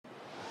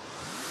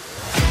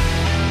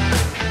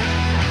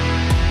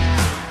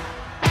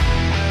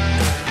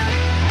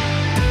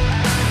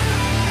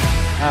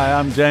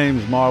I'm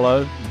James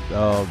Marlowe.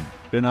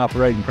 Been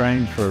operating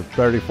cranes for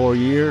 34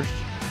 years.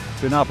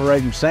 Been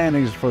operating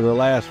Sanys for the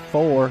last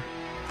 4.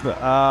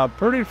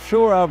 Pretty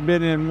sure I've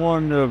been in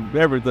one of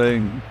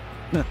everything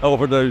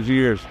over those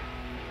years.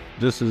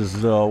 This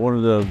is one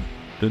of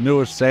the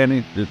newest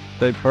Sany that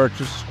they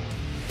purchased.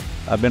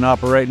 I've been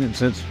operating it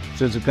since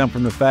it come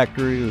from the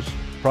factory. It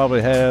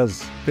probably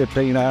has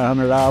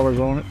 1,500 hours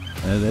on it.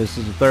 And this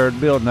is the 3rd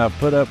building I've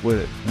put up with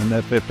it in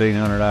that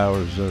 1,500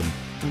 hours.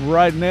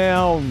 Right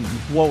now,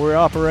 what we're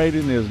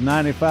operating is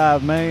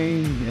 95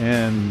 main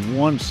and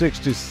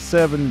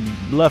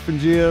 167 luffing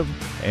jib,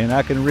 and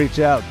I can reach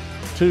out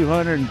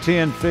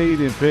 210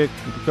 feet and pick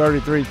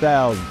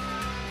 33,000.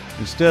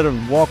 Instead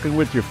of walking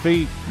with your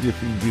feet,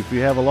 if you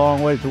have a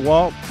long way to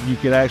walk, you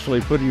can actually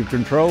put your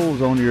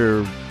controls on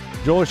your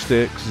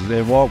joysticks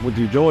and walk with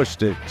your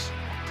joysticks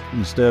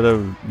instead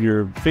of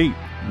your feet.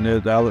 And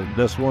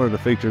that's one of the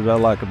features I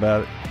like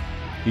about it.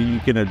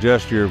 You can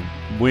adjust your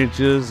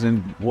winches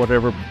and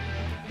whatever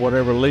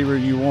lever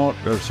you want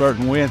a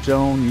certain winch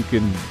on, you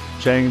can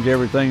change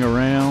everything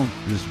around.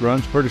 This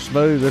runs pretty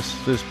smooth.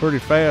 It's pretty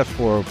fast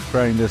for a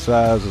crane this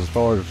size as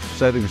far as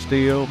setting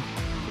steel.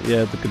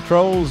 Yeah, the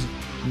controls,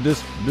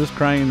 this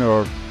crane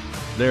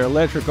they're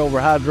electric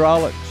over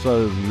hydraulic,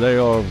 so they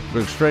are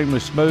extremely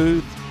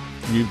smooth.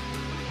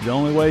 The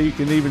only way you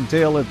can even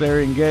tell if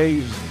they're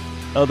engaged,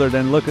 other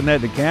than looking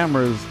at the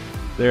cameras,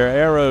 there are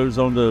arrows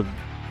on the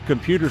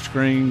computer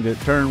screen that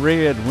turn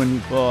red when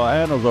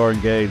handles are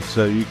engaged,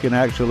 so you can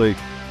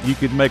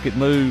make it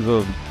move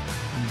a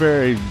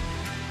very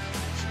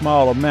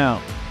small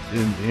amount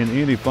in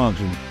any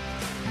function.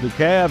 The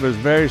cab is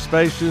very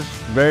spacious,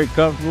 very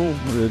comfortable.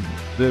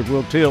 It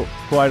will tilt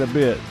quite a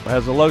bit. It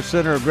has a low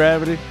center of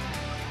gravity.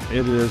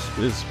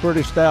 It's a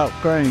pretty stout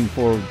crane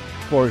for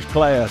its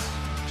class.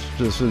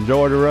 Just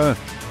enjoy to run,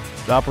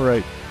 to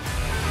operate.